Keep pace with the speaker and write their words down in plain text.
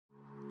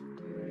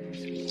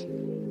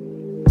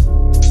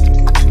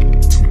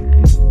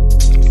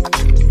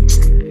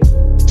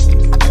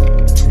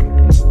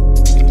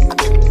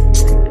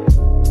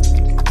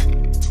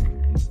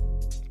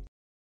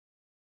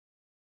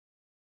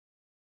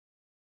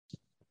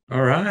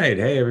All right.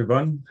 Hey,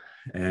 everyone.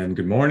 And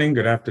good morning,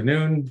 good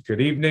afternoon,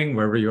 good evening,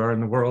 wherever you are in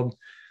the world.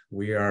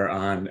 We are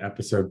on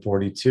episode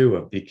 42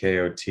 of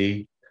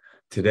BKOT.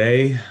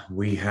 Today,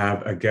 we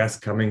have a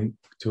guest coming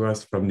to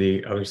us from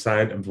the other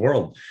side of the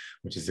world,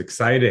 which is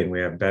exciting.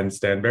 We have Ben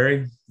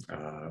Stanberry.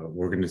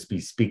 We're going to be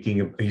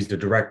speaking, he's the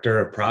director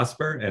of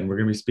Prosper, and we're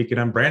going to be speaking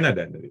on brand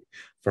identity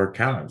for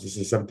accountants. This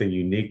is something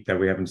unique that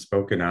we haven't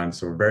spoken on.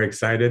 So we're very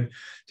excited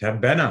to have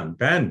Ben on.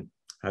 Ben,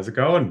 how's it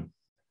going?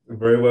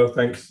 Very well,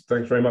 thanks.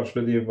 Thanks very much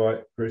for the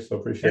invite, Chris. I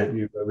appreciate Yeah.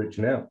 you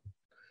reaching out.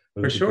 I'm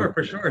For looking sure, forward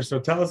for to it. sure. So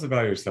tell us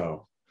about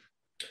yourself.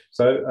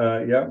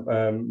 I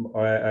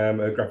am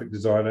a graphic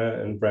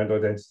designer and brand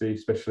identity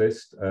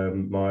specialist.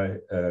 My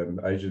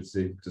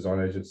agency,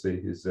 design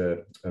agency, is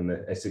on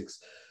the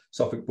Essex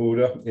Suffolk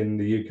border in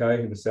the UK,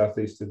 in the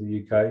southeast of the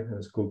UK.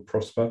 It's called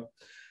Prosper,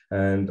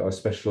 and I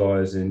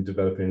specialise in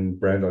developing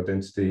brand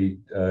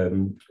identity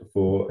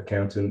for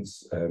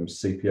accountants,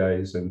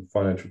 CPAs, and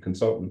financial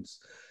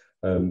consultants.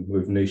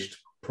 We've niched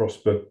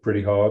Prosper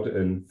pretty hard,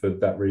 and for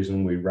that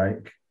reason, we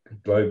rank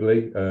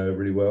globally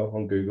really well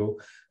on Google.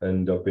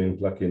 And I've been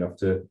lucky enough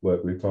to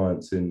work with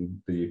clients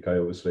in the UK,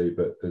 obviously,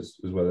 but as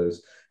well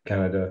as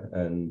Canada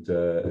and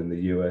in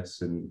the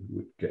US, and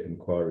we get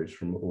inquiries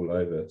from all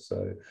over.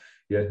 So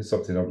yeah, it's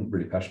something I'm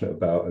really passionate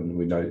about, and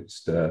we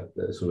noticed there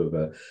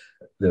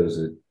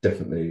was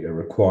definitely a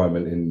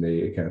requirement in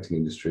the accounting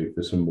industry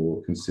for some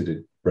more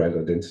considered brand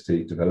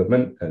identity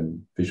development and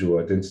visual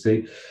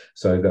identity.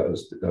 So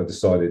I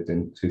decided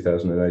in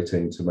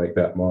 2018 to make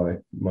that my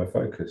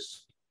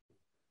focus.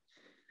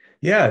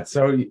 Yeah.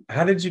 So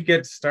how did you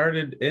get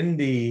started in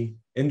the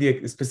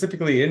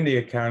specifically in the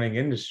accounting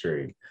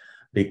industry?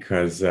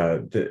 Because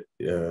the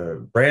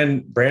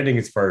branding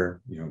is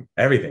for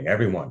everything,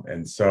 everyone.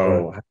 And Right.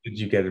 so how did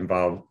you get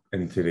involved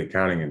into the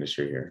accounting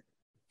industry here?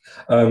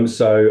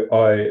 So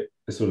I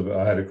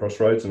had a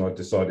crossroads, and I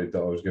decided that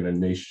I was going to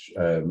niche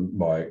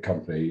my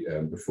company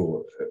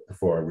before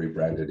I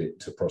rebranded it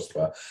to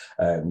Prosper.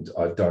 And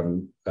I've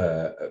done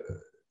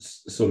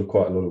sort of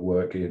quite a lot of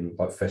work in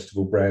like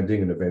festival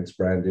branding and events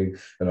branding,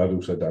 and I'd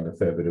also done a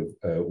fair bit of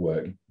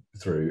work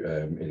through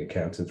in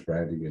accountants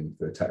branding and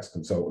for tax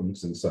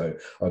consultants. And so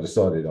I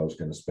decided I was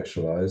going to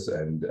specialize,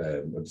 and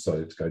I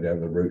decided to go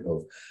down the route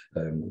of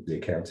the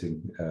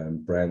accounting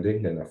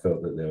branding, and I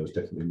felt that there was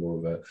definitely more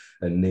of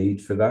a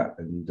need for that,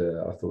 and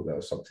I thought that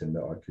was something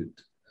that I could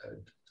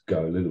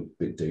go a little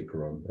bit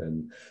deeper on.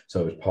 And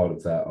so as part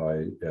of that,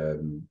 I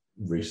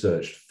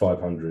researched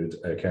 500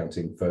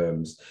 accounting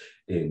firms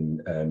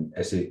in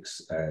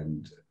Essex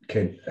and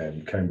Kent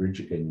and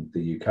Cambridge in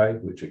the UK,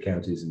 which are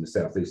counties in the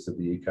southeast of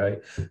the UK,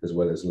 as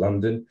well as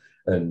London.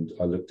 And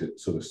I looked at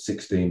sort of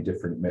 16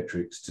 different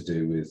metrics to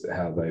do with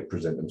how they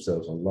present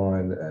themselves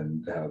online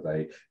and how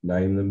they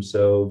name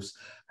themselves,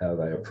 how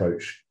they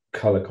approach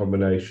color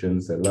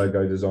combinations, their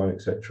logo design,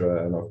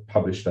 etc. And I've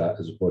published that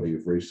as a body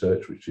of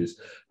research, which is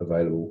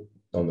available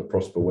on the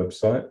Prosper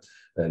website.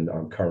 And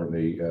I'm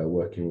currently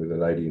working with a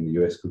lady in the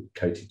US called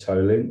Katie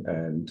Tolin,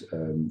 and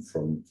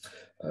from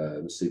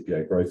the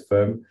CPA growth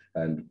firm.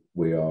 And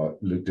we are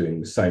doing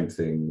the same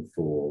thing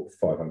for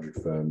 500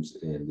 firms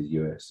in the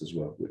US as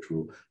well, which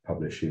we'll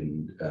publish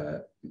in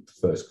the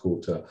first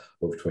quarter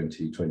of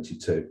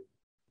 2022.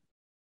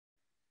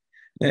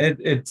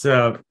 It's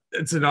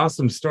an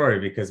awesome story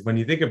because when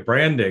you think of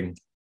branding,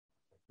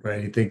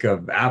 right, you think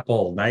of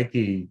Apple,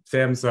 Nike,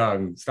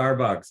 Samsung,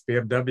 Starbucks,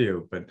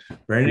 BMW, but Mm.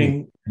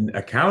 branding and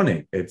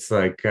accounting, it's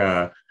like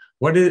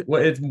what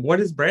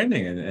is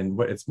branding, and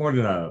what it's more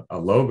than a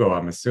logo,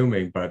 I'm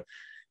assuming, but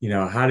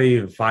how do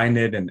you find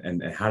it,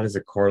 and how does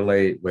it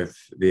correlate with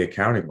the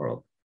accounting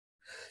world?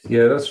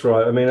 Yeah, that's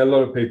right. I mean, a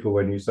lot of people,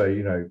 when you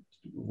say,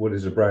 what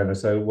is a brand? I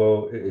say,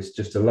 well, it's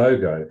just a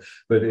logo,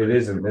 but it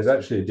isn't. There's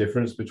actually a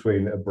difference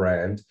between a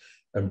brand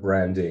and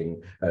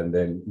branding and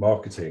then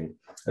marketing.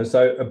 And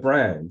so a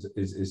brand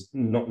is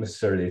not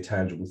necessarily a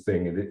tangible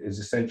thing. It is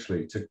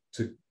essentially, to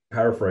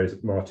paraphrase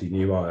Marty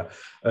Neumeier,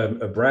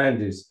 a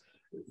brand is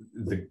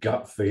the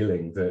gut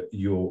feeling that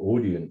your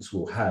audience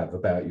will have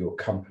about your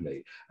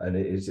company. And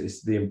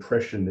it's the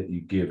impression that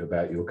you give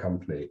about your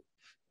company.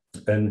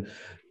 And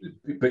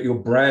but your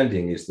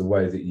branding is the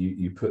way that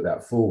you put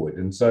that forward.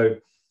 And so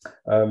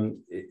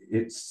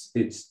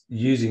it's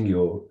using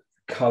your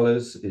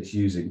colors, it's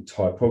using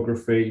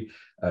typography,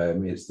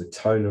 it's the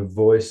tone of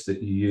voice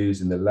that you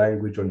use in the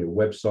language on your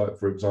website,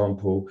 for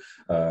example,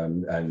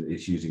 and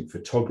it's using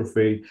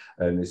photography,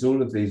 and it's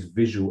all of these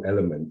visual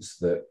elements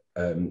that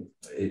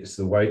it's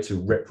the way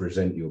to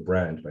represent your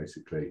brand,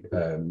 basically.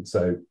 One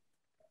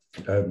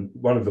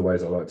of the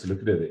ways I like to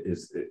look at it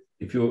is,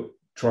 if you're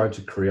trying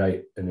to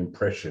create an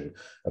impression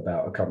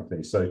about a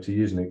company. So to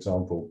use an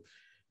example,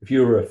 if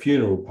you were a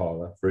funeral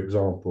parlor, for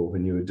example,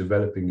 and you were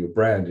developing your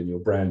brand and your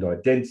brand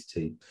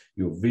identity,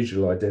 your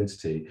visual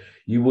identity,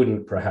 you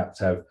wouldn't perhaps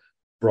have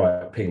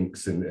bright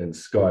pinks and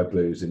sky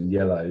blues and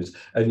yellows,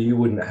 and you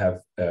wouldn't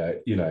have,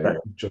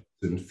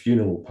 Johnson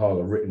Funeral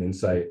Parlor written in,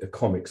 say, a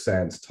Comic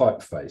Sans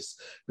typeface,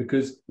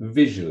 because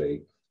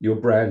visually your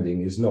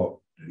branding is not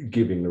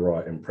giving the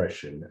right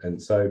impression.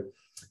 And so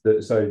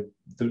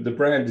the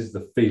brand is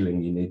the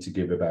feeling you need to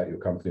give about your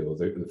company, or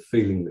the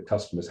feeling that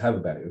customers have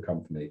about your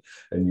company,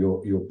 and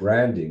your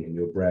branding and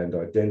your brand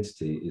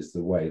identity is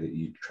the way that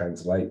you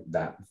translate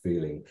that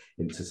feeling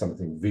into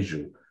something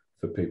visual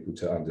for people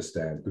to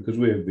understand, because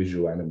we're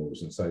visual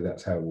animals, and so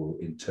that's how we'll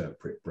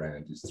interpret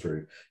brand, is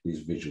through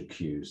these visual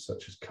cues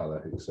such as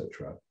color,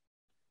 etc.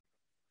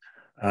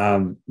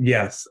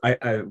 Yes,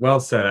 I well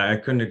said. I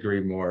couldn't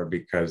agree more,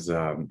 because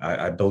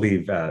I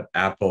believe that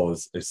Apple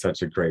is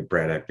such a great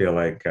brand. I feel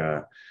like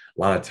a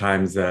lot of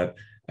times that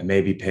I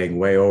may be paying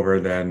way over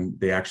than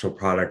the actual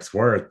product's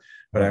worth.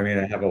 But I mean,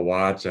 I have a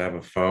watch, I have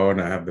a phone,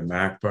 I have the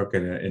MacBook,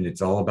 and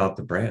it's all about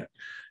the brand,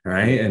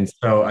 right? And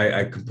so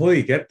I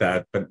completely get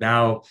that. But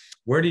now,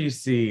 where do you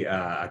see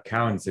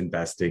accountants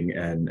investing,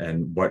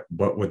 and what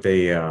would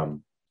they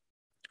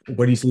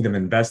what do you see them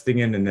investing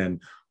in, and then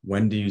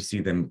when do you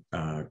see them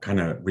kind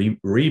of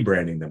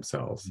rebranding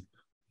themselves?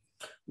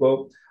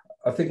 Well,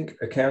 I think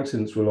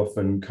accountants will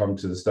often come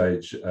to the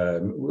stage, a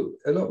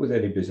lot with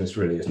any business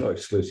really, it's not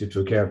exclusive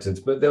to accountants,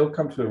 but they'll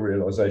come to a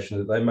realization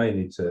that they may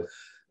need to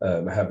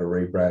have a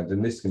rebrand,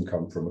 and this can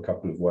come from a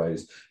couple of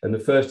ways. And the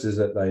first is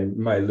that they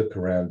may look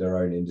around their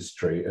own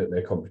industry at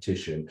their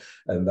competition,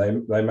 and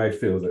they may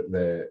feel that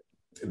their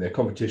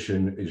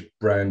competition is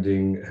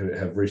branding,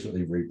 have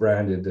recently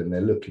rebranded, and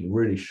they're looking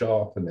really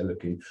sharp, and they're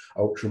looking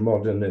ultra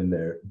modern, and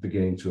they're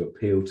beginning to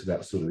appeal to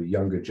that sort of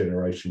younger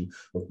generation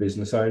of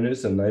business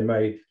owners. And they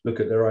may look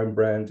at their own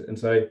brand and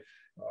say,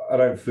 I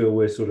don't feel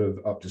we're sort of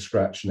up to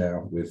scratch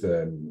now with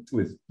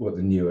what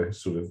the newer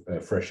sort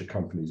of fresher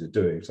companies are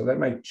doing. So they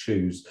may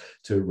choose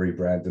to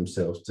rebrand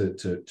themselves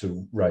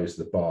to raise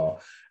the bar.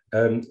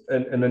 And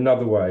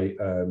another way,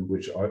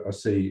 which I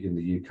see in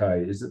the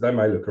UK, is that they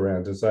may look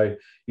around and say,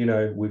 you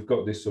know, we've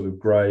got this sort of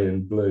grey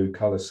and blue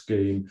colour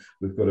scheme.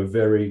 We've got a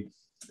very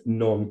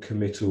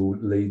non-committal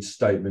lead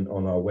statement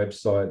on our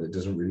website that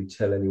doesn't really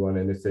tell anyone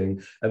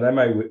anything. And they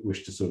may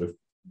wish to sort of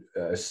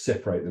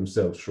separate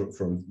themselves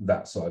from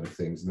that side of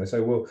things, and they say,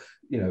 well,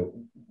 you know,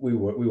 we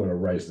want to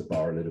raise the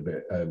bar a little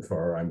bit for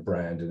our own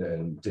brand,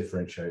 and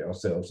differentiate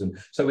ourselves, and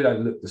so we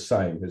don't look the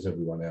same as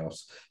everyone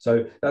else.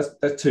 So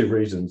that's two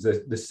reasons.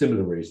 There's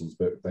similar reasons,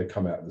 but they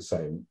come out of the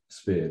same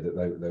sphere, that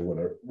they want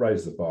to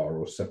raise the bar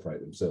or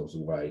separate themselves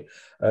away.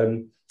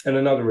 And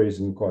another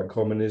reason, quite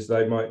common, is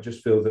they might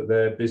just feel that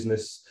their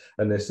business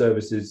and their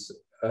services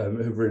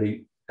have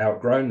really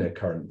outgrown their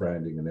current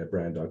branding and their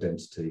brand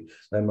identity.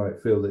 They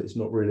might feel that it's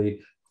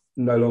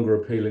no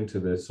longer appealing to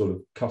the sort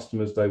of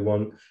customers they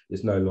want.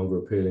 It's no longer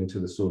appealing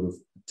to the sort of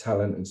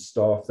talent and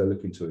staff they're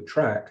looking to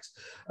attract.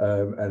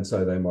 And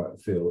so they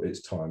might feel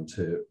it's time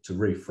to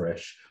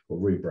refresh or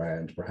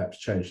rebrand, perhaps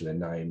change their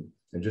name,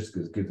 and just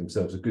give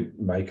themselves a good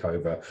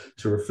makeover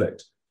to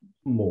reflect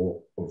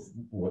more of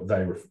what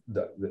they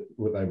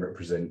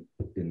represent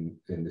in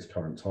this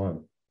current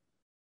time.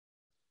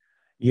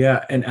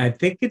 Yeah, and I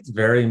think it's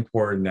very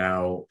important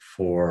now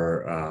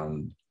for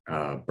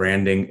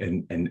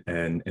branding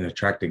and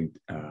attracting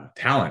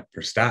talent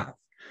for staff,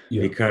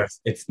 because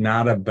it's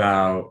not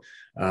about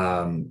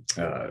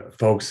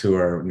folks who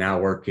are now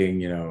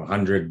working,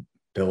 100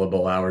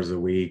 billable hours a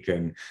week,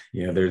 and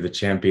they're the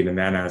champion in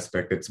that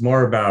aspect. It's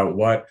more about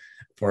what,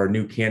 for a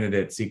new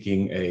candidate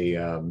seeking a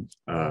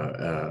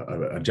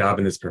job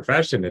in this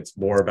profession, it's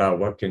more about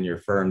what can your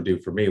firm do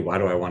for me? Why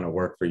do I want to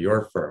work for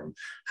your firm?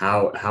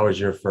 How is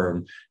your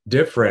firm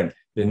different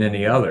than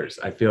any others?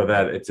 I feel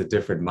that it's a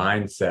different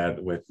mindset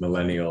with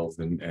millennials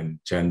and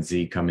Gen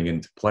Z coming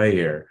into play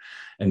here.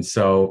 And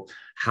so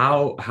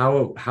how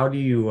do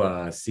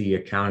you see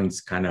accountants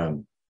kind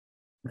of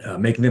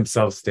making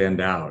themselves stand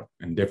out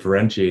and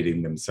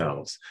differentiating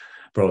themselves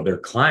for their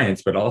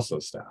clients, but also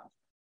staff?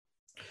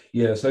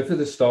 Yeah, so for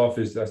the staff,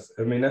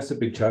 that's a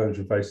big challenge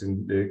we're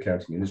facing the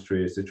accounting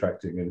industry, is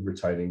attracting and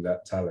retaining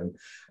that talent.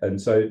 And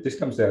so this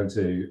comes down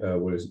to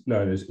what is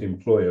known as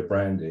employer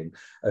branding.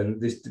 And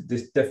this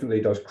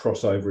definitely does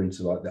cross over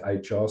into like the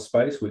HR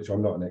space, which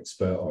I'm not an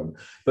expert on.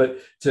 But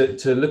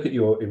to look at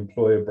your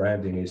employer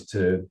branding is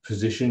to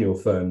position your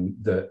firm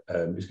that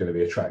is going to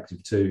be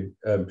attractive to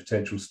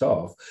potential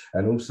staff,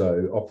 and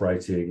also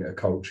operating a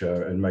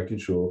culture and making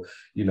sure,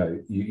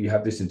 you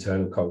have this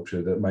internal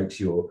culture that makes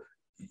you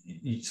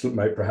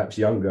make perhaps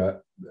younger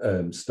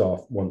staff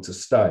want to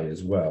stay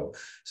as well.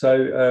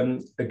 So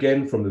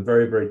again, from the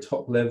very, very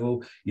top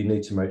level, you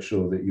need to make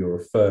sure that you're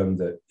a firm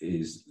that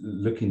is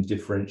looking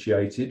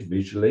differentiated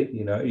visually.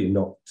 You're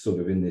not sort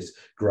of in this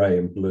grey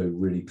and blue,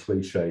 really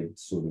cliched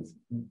sort of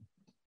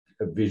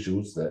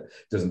visuals that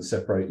doesn't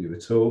separate you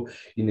at all.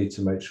 You need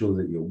to make sure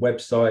that your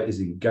website is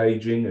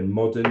engaging and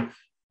modern.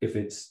 If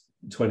it's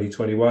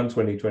 2021,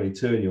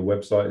 2022, and your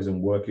website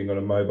isn't working on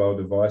a mobile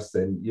device,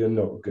 then you're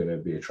not going to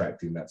be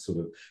attracting that sort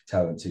of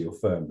talent to your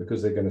firm,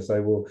 because they're going to say,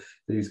 well,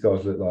 these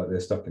guys look like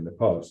they're stuck in the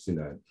past,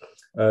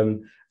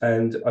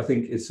 and I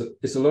think it's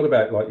a lot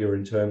about like your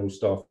internal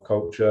staff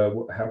culture.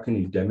 How can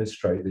you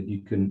demonstrate that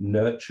you can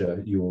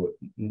nurture your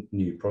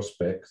new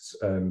prospects?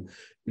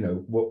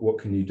 What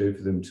can you do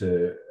for them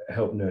to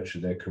help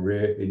nurture their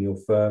career in your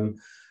firm?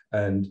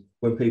 And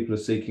when people are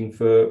seeking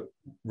for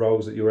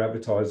roles that you're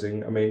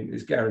advertising, I mean,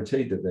 it's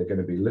guaranteed that they're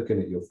going to be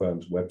looking at your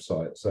firm's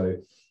website. So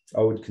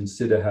I would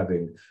consider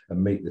having a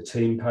meet the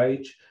team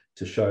page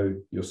to show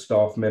your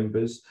staff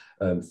members.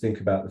 Think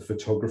about the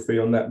photography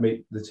on that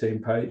meet the team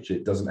page.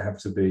 It doesn't have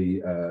to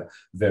be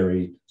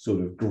very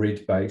sort of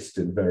grid based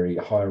and very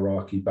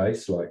hierarchy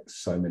based like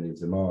so many of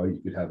them are. You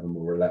could have a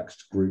more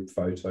relaxed group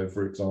photo,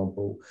 for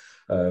example.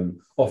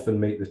 Often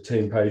meet the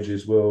team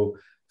pages will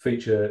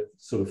feature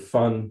sort of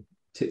fun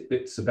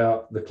tidbits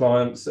about the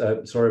clients,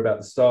 about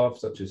the staff,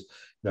 such as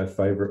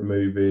favorite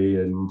movie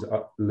and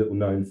little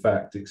known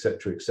fact,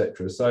 etc.,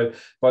 etc. So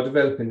by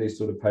developing these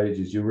sort of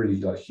pages, you're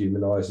really like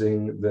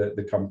humanizing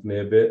the company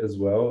a bit as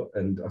well,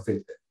 and I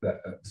think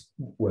that's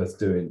worth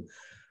doing.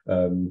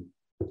 And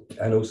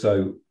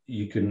also,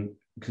 you can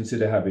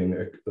consider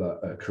having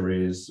a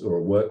careers or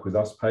a work with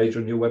us page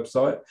on your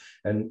website,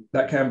 and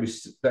that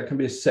can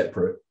be a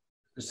separate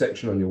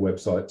section on your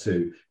website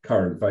to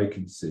current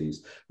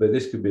vacancies, but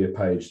this could be a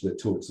page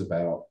that talks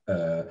about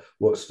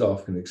what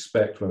staff can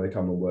expect when they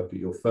come and work at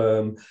your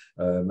firm,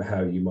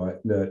 how you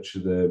might nurture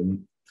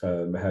them,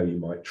 how you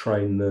might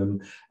train them,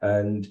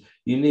 and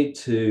you need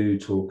to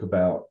talk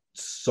about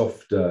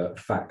softer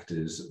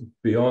factors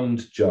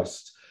beyond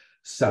just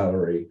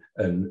salary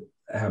and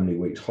how many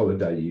weeks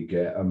holiday you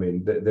get. I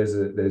mean,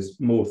 there's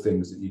more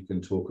things that you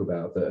can talk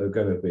about that are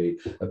going to be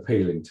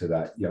appealing to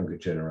that younger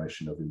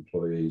generation of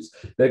employees.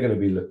 They're going to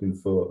be looking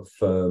for a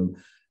firm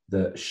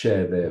that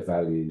share their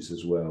values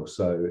as well.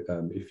 So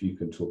if you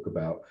can talk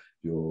about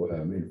your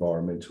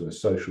environmental and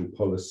social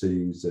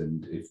policies,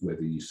 and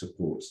whether you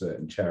support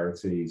certain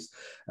charities,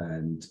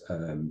 and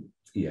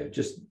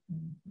just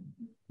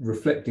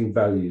reflecting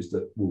values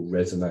that will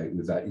resonate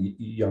with that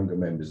younger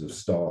members of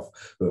staff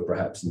who are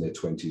perhaps in their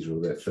 20s or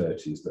their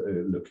 30s that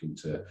are looking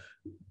to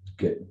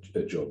get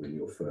a job in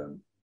your firm,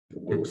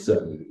 or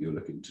certainly that you're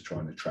looking to try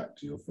and attract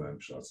to your firm,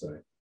 shall I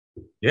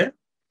say.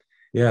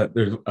 Yeah,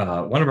 there's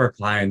one of our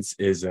clients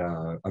is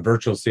a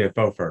virtual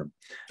CFO firm,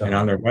 and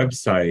on their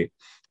website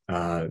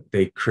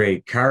they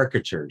create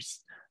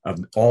caricatures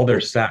of all their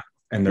staff,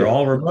 and they're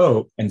all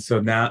remote, and so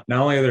now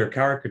not only are there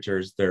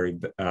caricatures, they're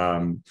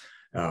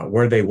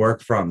where they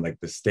work from, like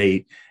the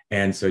state.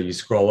 And so you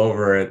scroll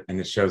over it and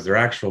it shows their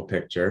actual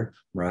picture,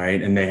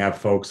 right? And they have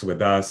folks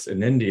with us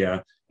in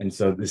India. And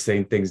so the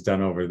same thing's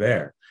done over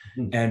there.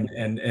 And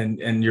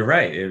you're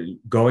right,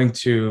 going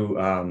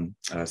to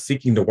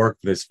seeking to work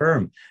for this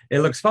firm, it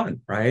looks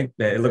fun, right?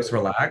 It looks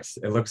relaxed.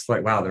 It looks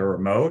like, wow, they're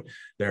remote,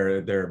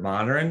 they're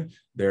modern,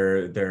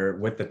 they're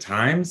with the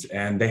times,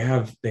 and they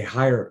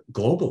hire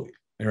globally,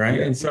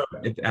 right? And so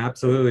I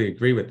absolutely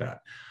agree with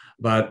that.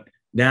 But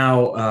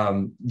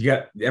now you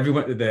got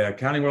everyone, the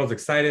accounting world's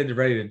excited,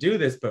 ready to do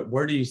this, but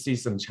where do you see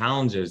some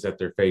challenges that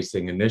they're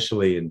facing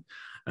initially,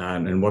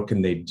 and what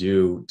can they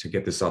do to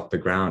get this off the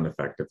ground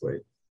effectively?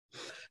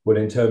 Well,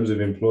 in terms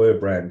of employer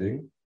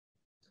branding,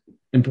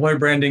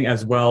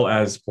 as well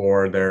as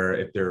for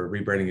if they're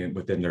rebranding it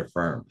within their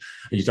firm.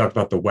 You talked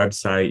about the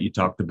website, you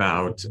talked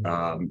about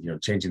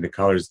changing the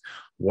colors.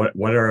 What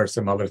are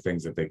some other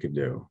things that they could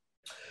do?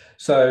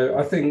 So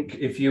I think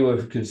if you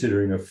were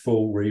considering a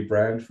full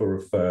rebrand for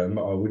a firm,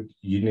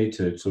 you need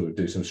to sort of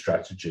do some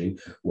strategy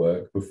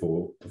work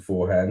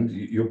beforehand.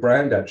 Your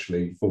brand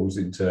actually falls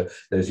into,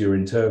 there's your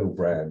internal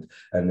brand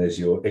and there's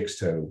your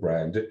external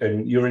brand.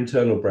 And your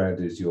internal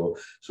brand is your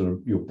sort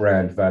of your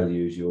brand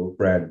values, your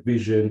brand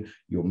vision,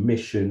 your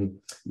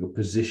mission, your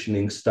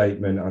positioning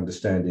statement,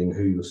 understanding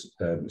who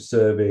you're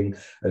serving,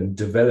 and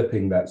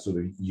developing that sort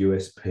of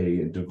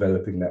USP and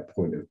developing that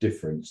point of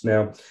difference.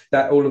 Now,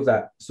 all of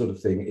that sort of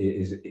thing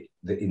is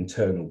the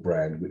internal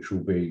brand, which will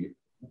be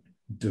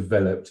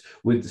developed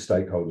with the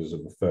stakeholders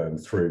of the firm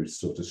through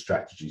sort of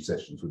strategy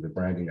sessions with the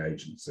branding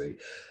agency.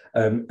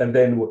 And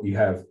then what you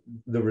have,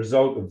 the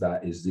result of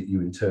that is that you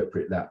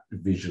interpret that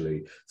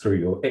visually through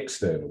your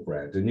external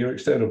brand. And your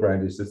external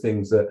brand is the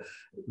things that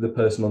the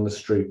person on the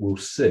street will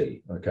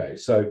see. Okay,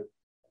 so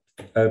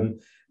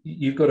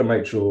you've got to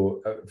make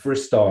sure, for a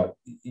start,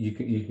 you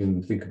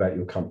can think about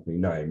your company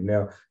name.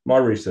 Now, my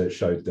research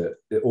showed that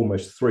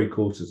almost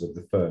 3/4 of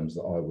the firms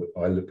that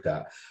I looked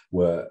at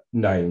were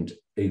named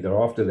either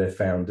after their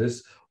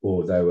founders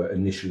or they were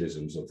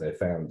initialisms of their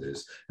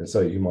founders. And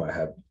so you might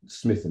have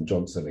Smith &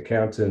 Johnson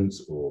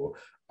Accountants or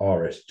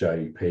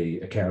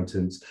RSJP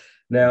Accountants.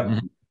 Now,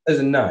 as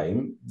a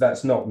name,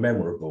 that's not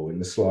memorable in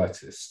the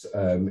slightest.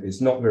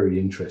 It's not very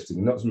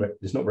interesting.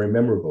 It's not very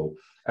memorable.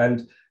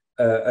 And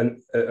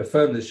a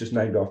firm that's just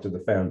named after the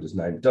founder's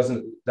name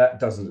doesn't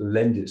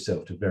lend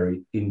itself to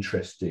very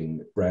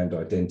interesting brand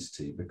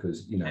identity,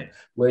 because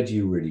where do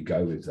you really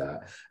go with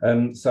that?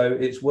 So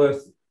it's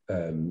worth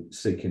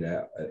seeking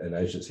out an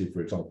agency,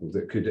 for example,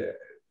 that could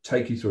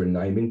take you through a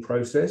naming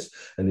process.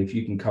 And if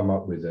you can come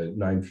up with a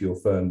name for your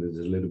firm that is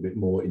a little bit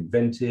more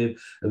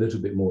inventive, a little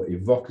bit more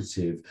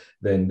evocative,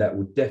 then that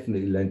would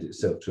definitely lend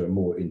itself to a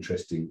more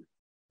interesting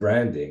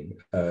branding,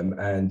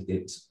 and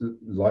it's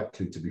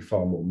likely to be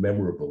far more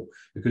memorable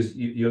because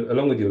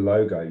along with your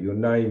logo, your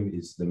name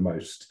is the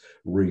most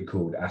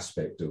recalled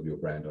aspect of your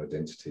brand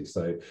identity.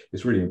 So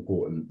it's really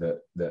important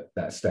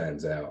that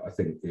stands out. I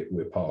think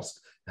we're past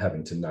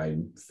having to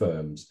name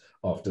firms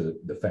after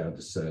the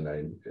founder's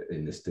surname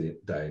in this day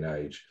and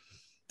age.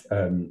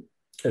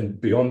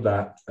 And beyond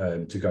that,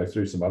 to go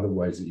through some other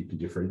ways that you can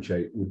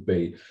differentiate would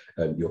be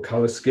your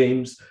color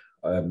schemes.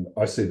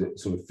 I see that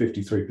sort of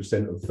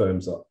 53% of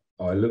firms that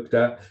I looked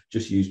at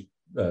just used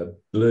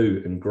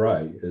blue and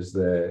grey as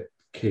their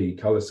key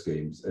color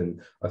schemes.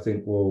 And I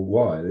think, well,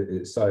 why?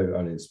 It's so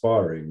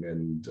uninspiring,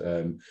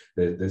 and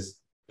there's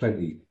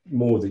plenty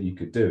more that you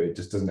could do. It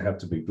just doesn't have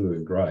to be blue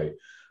and grey.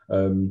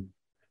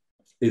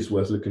 It's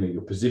worth looking at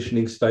your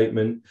positioning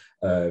statement,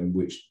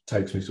 which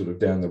takes me sort of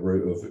down the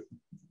route of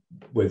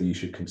whether you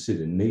should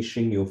consider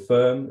niching your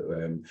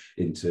firm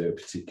into a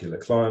particular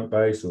client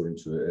base or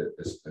into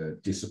a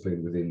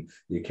discipline within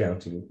the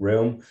accounting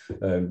realm.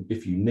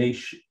 If you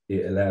niche,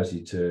 it allows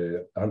you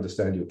to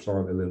understand your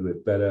client a little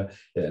bit better.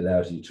 It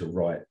allows you to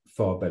write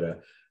far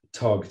better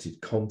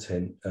targeted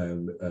content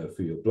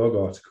for your blog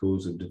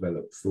articles and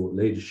develop thought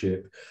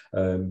leadership.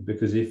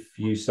 Because if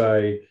you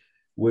say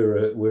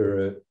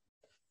we're a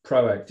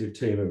proactive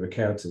team of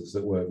accountants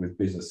that work with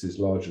businesses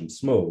large and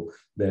small,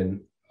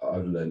 then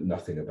I've learned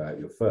nothing about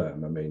your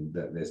firm. I mean,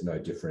 that there's no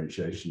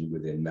differentiation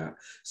within that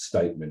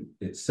statement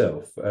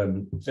itself.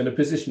 And a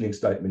positioning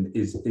statement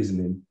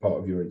isn't part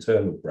of your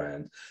internal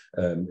brand,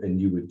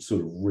 and you would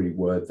sort of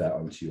reword that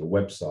onto your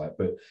website.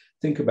 But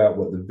think about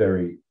what the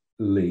very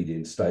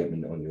lead-in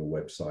statement on your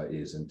website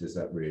is, and does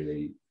that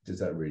really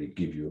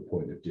give you a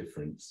point of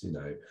difference?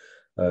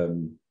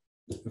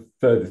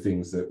 Further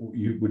things that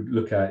you would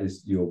look at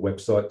is your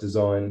website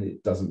design.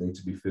 It doesn't need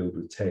to be filled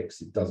with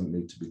text. It doesn't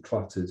need to be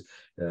cluttered.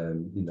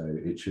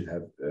 It should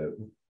have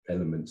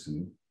elements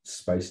and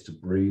space to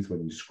breathe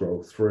when you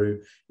scroll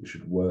through. It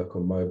should work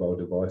on mobile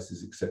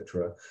devices,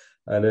 etc.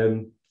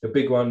 And a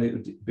big one, it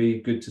would be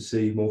good to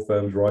see more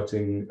firms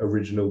writing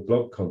original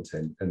blog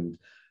content. And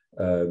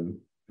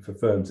for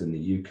firms in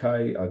the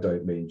UK, I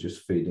don't mean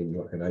just feeding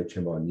like an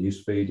HMI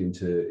newsfeed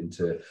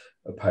into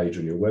a page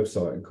on your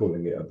website and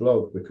calling it a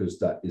blog, because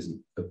that isn't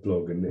a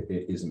blog and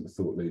it isn't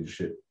thought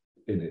leadership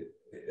in it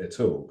at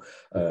all.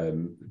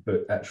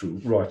 But actual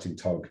writing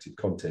targeted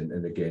content.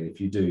 And again, if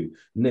you do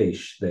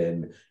niche,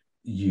 then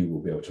you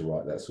will be able to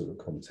write that sort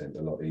of content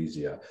a lot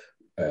easier.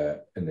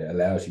 And it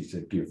allows you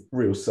to give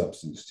real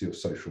substance to your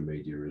social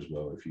media as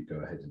well. If you go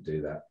ahead and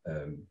do that,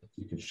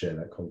 you can share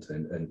that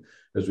content. And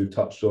as we've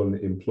touched on,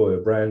 employer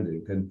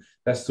branding, and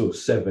that's sort of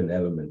 7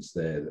 elements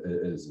there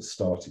as a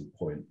starting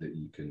point that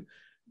you can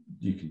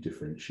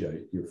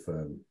differentiate your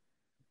firm.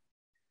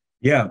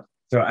 Yeah.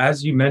 So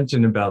as you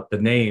mentioned about the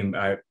name,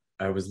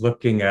 I was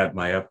looking at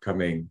my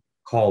upcoming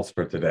calls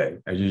for today.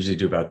 I usually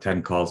do about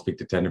 10 calls, speak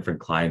to 10 different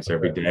clients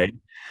every day,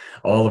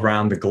 all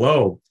around the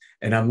globe.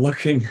 And I'm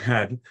looking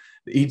at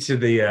each of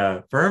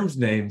the firms'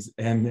 names,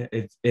 and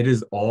it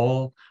is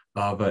all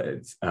of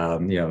it's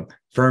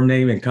firm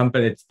name and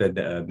company. It's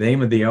the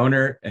name of the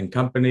owner and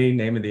company,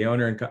 name of the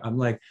owner, and I'm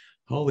like,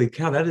 holy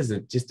cow, that is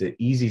just an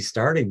easy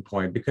starting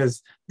point,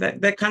 because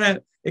that kind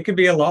of, it could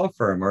be a law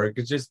firm, or it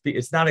could just be,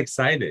 it's not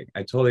exciting.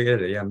 I totally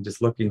get it. Yeah, I'm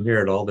just looking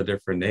here at all the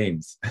different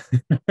names.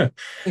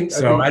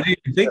 So I didn't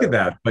even think of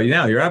that, but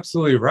yeah, you're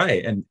absolutely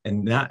right.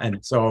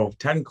 And so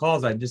 10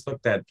 calls, I just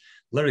looked at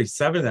literally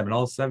 7 of them, and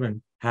all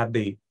 7 have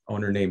the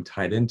owner name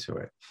tied into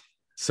it.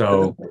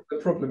 So the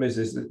problem is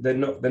that they're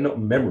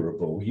not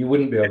memorable. You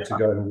wouldn't be able to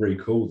go and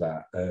recall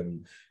that,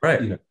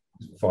 right.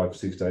 5 or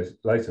 6 days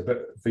later.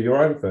 But for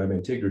your own firm,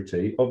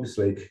 Integrity,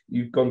 obviously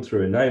you've gone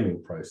through a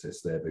naming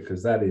process there,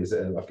 because that is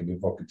like an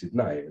evocative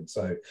name, and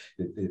so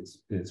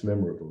it's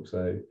memorable.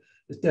 So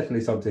it's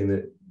definitely something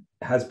that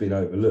has been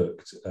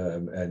overlooked,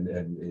 and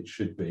it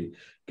should be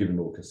given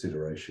more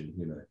consideration.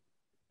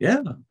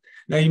 Yeah.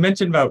 Now, you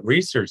mentioned about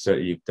research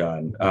that you've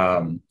done.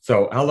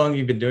 So how long have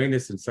you been doing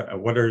this,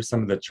 and what are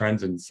some of the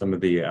trends and some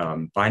of the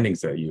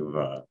findings that you've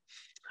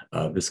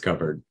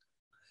discovered?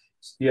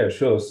 Yeah,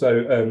 sure.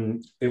 So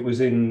it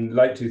was in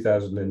late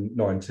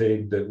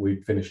 2019 that we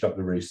finished up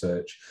the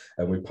research,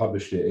 and we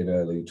published it in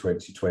early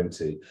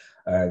 2020.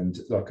 And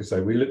like I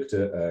say, we looked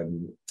at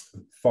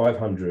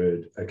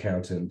 500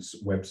 accountants'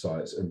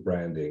 websites and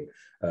branding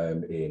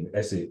in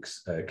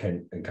Essex,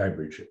 Kent and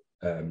Cambridge,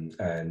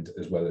 and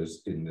as well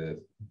as in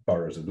the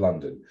boroughs of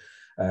London.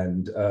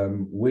 And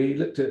we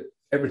looked at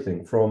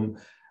everything from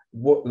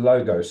what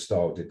logo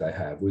style did they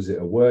have? Was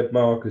it a word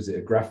mark? Is it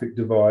a graphic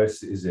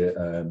device? Is it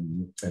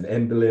an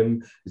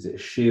emblem? Is it a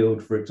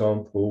shield, for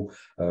example?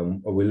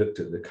 We looked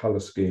at the color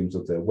schemes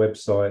of their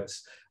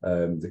websites,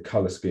 the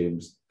color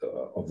schemes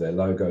of their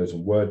logos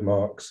and word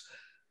marks.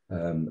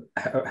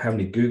 How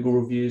many Google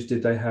reviews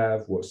did they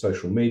have? What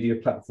social media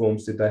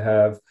platforms did they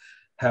have?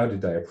 How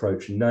did they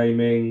approach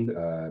naming,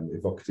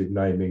 evocative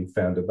naming,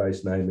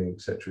 founder-based naming,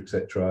 et cetera, et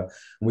cetera. And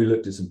we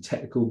looked at some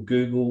technical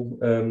Google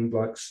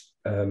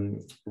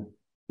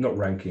not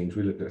rankings.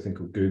 We looked at a thing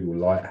called Google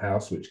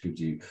Lighthouse, which gives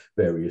you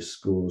various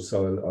scores.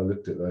 So I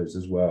looked at those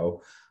as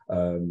well.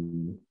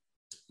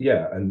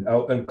 Yeah,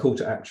 and call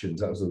to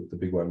actions. That was the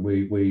big one.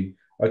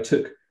 I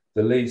took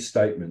the lead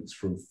statements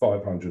from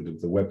 500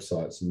 of the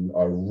websites, and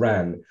I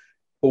ran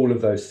all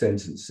of those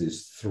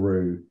sentences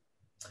through.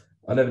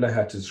 I never know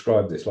how to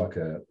describe this, like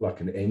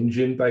an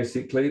engine,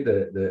 basically,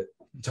 that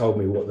told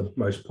me what the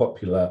most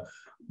popular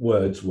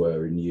words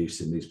were in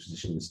use in these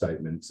positioning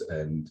statements,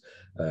 and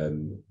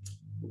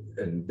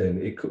then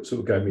it sort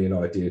of gave me an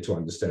idea to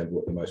understand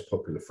what the most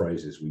popular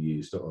phrases were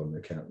used on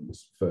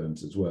accountants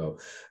firms as well.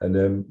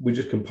 And we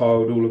just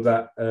compiled all of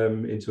that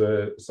into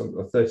a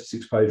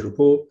 36-page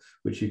report,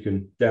 which you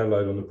can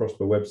download on the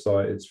Prosper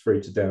website. It's free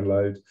to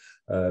download.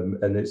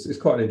 And it's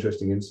quite an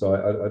interesting insight.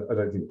 I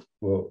don't think,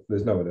 well,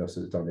 there's no one else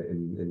that's done it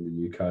in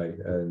the UK.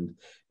 And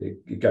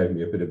it gave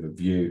me a bit of a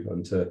view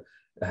onto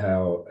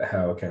how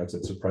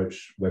accountants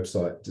approach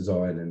website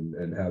design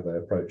and how they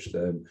approach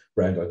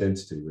brand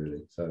identity,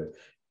 really. So,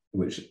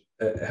 which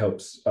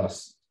helps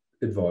us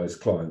advise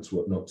clients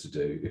what not to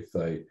do if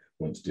they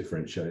want to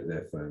differentiate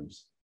their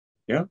firms.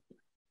 Yeah.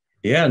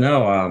 Yeah,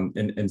 no.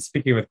 And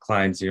speaking with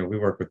clients, we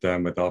work with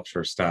them with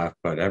offshore staff,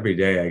 but every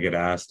day I get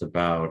asked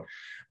about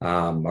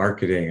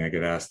marketing. I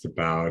get asked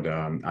about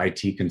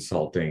IT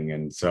consulting,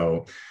 and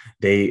so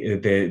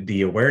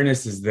the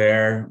awareness is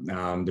there.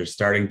 They're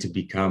starting to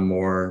become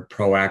more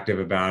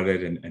proactive about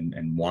it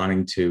and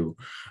wanting to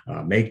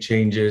make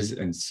changes.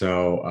 And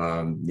so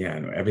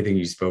everything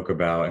you spoke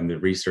about and the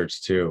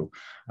research too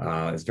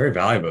is very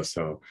valuable.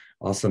 So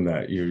awesome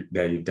that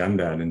you've done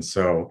that. And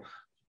so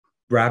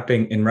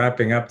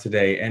wrapping up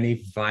today, any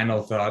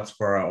final thoughts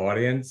for our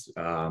audience?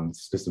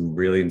 It's just some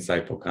really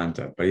insightful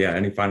content. But yeah,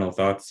 any final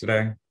thoughts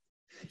today?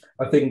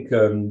 I think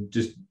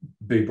just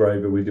be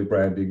braver with your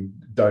branding.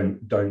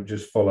 Don't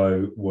just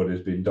follow what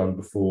has been done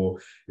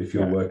before. If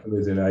you're working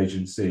with an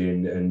agency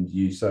and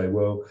you say,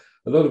 well,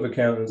 a lot of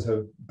accountants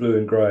have blue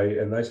and grey,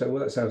 and they say,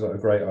 well, that sounds like a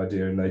great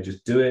idea, and they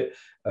just do it.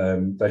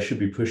 They should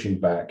be pushing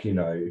back.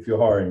 If you're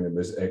hiring them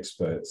as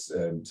experts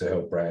to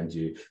help brand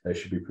you, they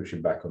should be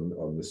pushing back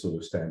on the sort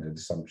of standard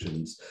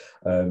assumptions.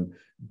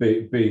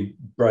 Be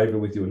braver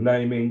with your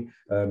naming.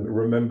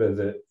 Remember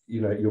that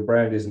your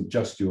brand isn't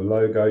just your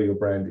logo. Your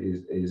brand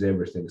is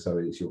everything. So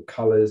it's your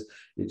colours,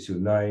 it's your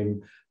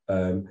name.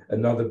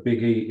 Another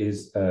biggie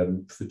is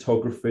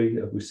photography.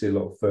 We see a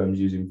lot of firms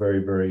using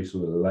very, very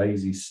sort of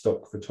lazy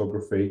stock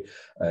photography,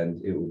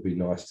 and it would be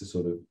nice to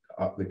sort of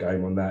up the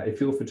game on that. If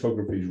your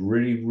photography is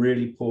really,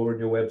 really poor on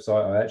your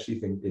website, I actually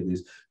think it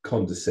is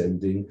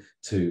condescending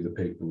to the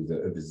people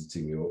that are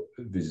visiting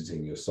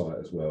your site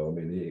as well. I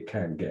mean, it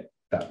can get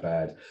that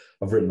bad.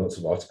 I've written lots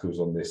of articles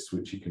on this,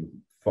 which you can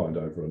find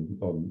over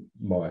on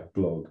my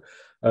blog.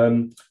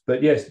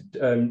 But yes,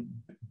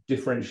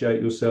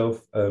 differentiate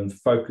yourself,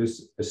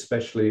 focus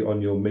especially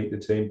on your meet the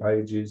team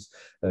pages,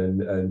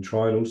 and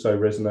try and also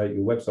resonate.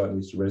 Your website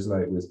needs to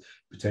resonate with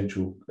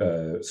potential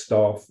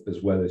staff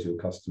as well as your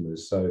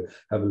customers. So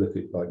have a look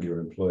at like your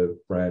employer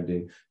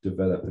branding,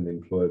 develop an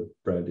employer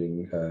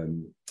branding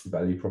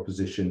value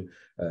proposition,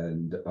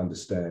 and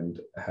understand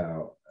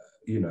how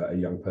a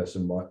young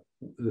person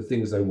the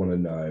things they want to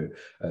know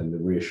and the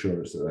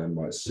reassurance that they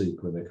might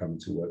seek when they come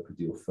to work with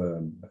your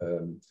firm.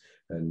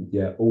 And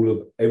yeah,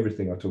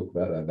 everything I talk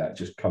about that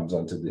just comes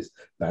under this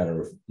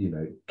banner of,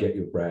 get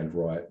your brand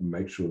right and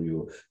make sure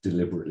you're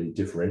deliberately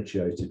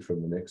differentiated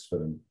from the next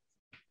firm.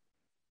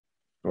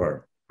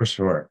 Sure, for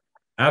sure.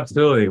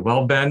 Absolutely.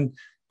 Well, Ben,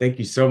 thank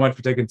you so much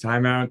for taking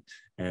time out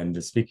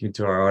and speaking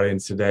to our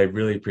audience today.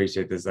 Really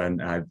appreciate this.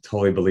 And I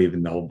totally believe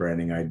in the whole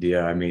branding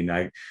idea. I mean,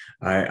 I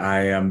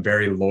am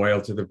very loyal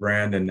to the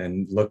brand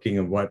and looking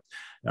at what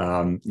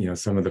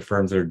some of the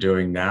firms are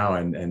doing now,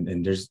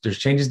 and there's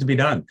changes to be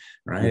done,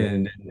 right?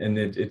 Yeah. And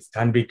it's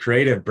time to be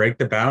creative, break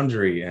the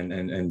boundary,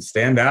 and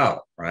stand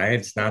out, right?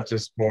 It's not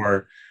just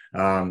for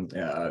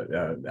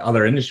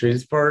other industries,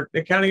 it's for the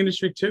accounting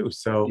industry too.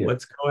 So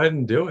let's go ahead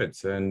and do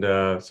it. And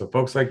so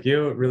folks like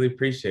you, really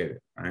appreciate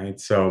it. All right.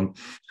 So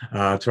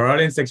to our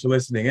audience, thanks for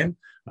listening in.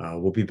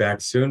 We'll be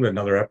back soon with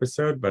another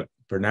episode. But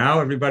for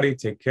now, everybody,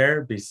 take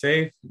care, be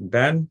safe.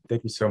 Ben,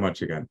 thank you so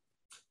much again.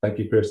 Thank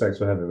you, Chris. Thanks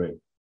for having me.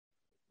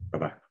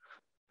 Bye-bye.